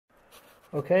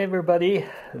Okay, everybody,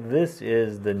 this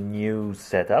is the new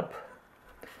setup.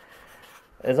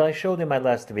 As I showed in my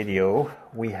last video,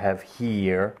 we have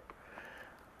here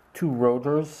two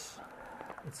rotors.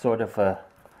 It's sort of a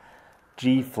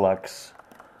G-flux,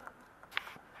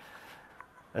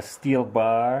 a steel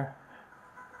bar,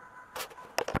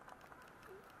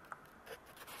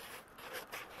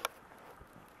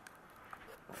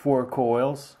 four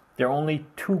coils. There are only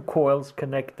two coils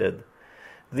connected.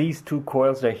 These two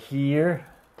coils are here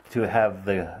to have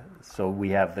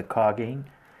we have the cogging.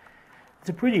 It's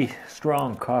a pretty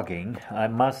strong cogging. I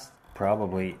must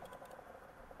probably,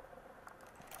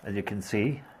 as you can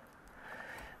see,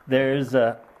 there's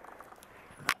a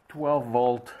 12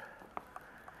 volt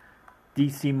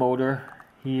DC motor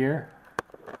here.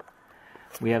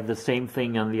 We have the same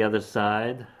thing on the other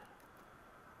side.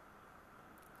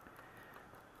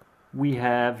 We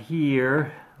have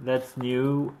here, that's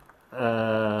new,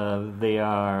 they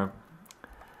are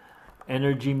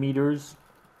energy meters.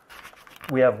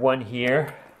 We have one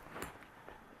here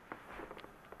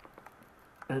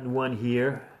and one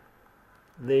here.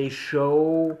 They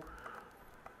show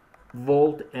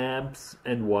volt, amps,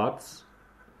 and watts.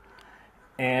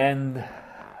 And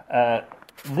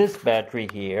this battery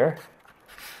here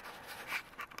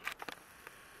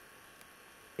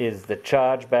is the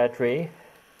charge battery.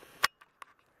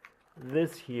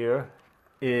 This here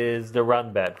is the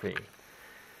run battery.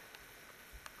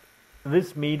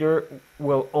 This meter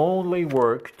will only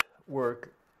work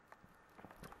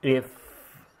if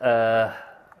as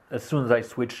soon as I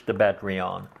switch the battery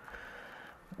on,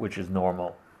 which is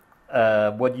normal.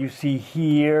 What you see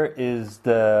here is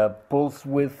the pulse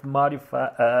width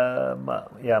modifier.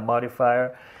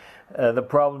 The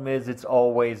problem is it's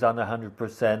always on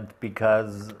 100%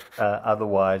 because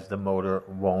otherwise the motor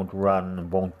won't run,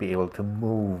 won't be able to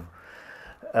move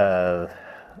the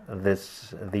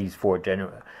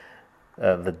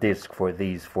disc for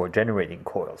these four generating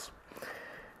coils.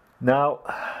 Now,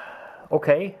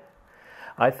 okay,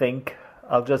 I think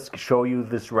I'll just show you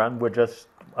this run.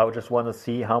 I just want to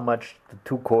see how much the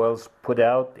two coils put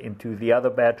out into the other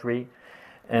battery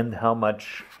and how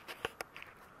much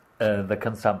the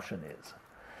consumption is.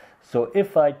 So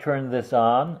if I turn this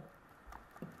on,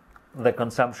 the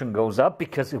consumption goes up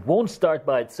because it won't start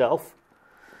by itself.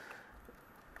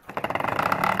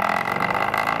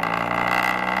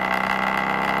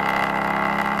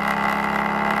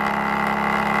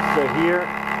 So here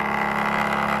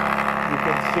you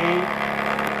can see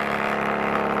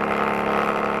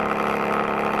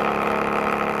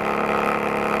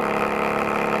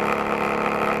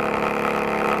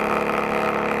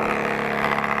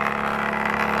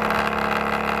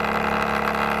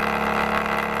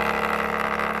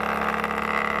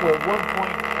we're 1.8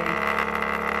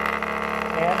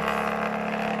 amps.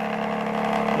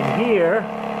 And here,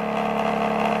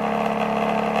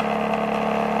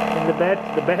 and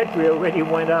the battery already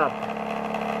went up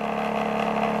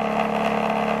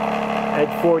at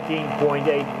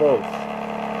 14.8 volts.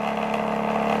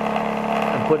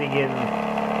 I'm putting in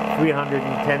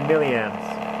 310 milliamps.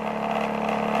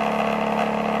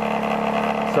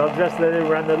 So I'll just let it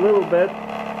run a little bit.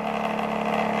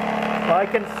 I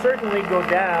can certainly go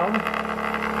down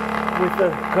with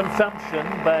the consumption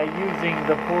by using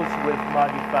the pulse width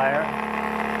modifier.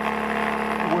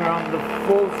 We're on the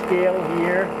full scale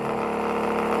here.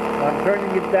 I'm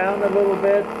turning it down a little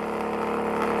bit.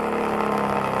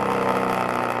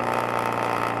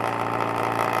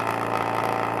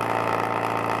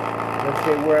 Let's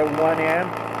say we're at 1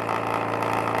 amp,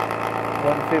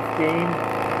 115.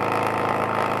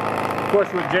 Of course,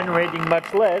 we're generating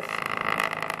much less.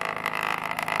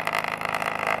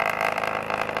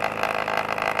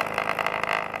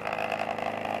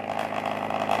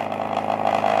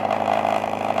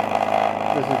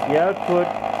 This is the output.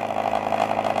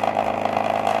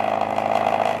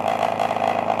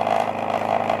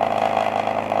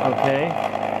 Okay.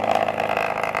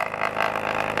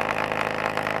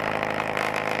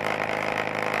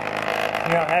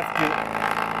 Here I'll have to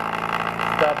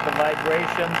stop the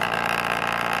vibration.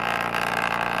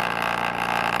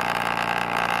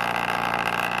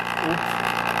 Oops.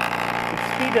 It's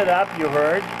speeded up, you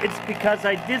heard. It's because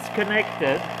I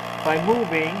disconnected by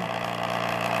moving.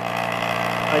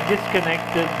 I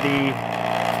disconnected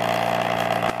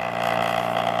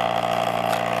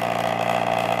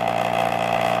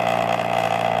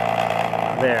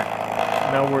there.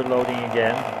 Now we're loading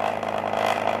again.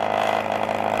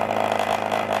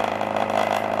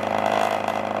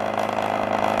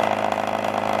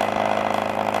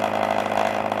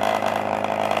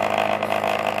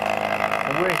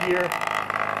 And we're here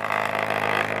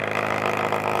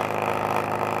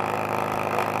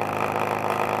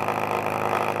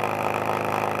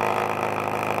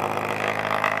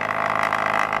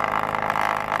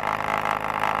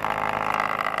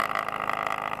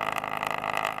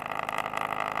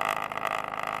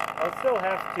I'll still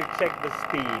have to check the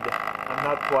speed. I'm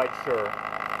not quite sure.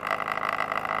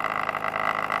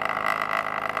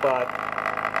 But,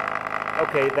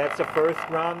 okay, that's the first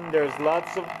run. There's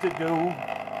lots of to do.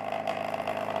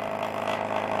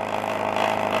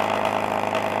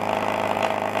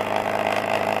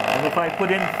 And if I put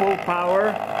in full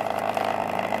power,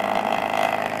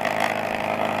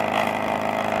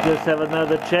 just have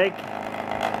another check.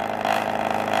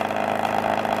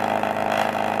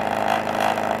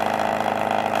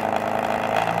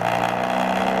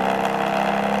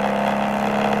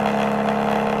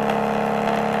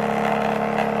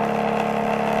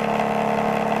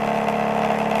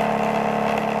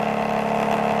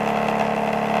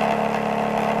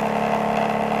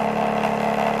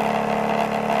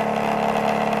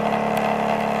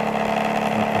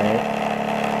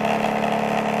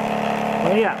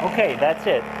 Oh yeah, okay, that's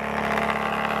it.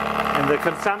 And the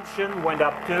consumption went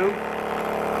up too.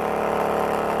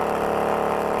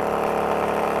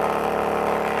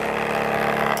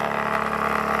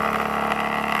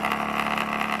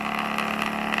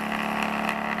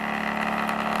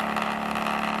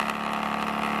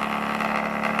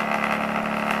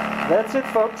 That's it,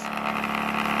 folks.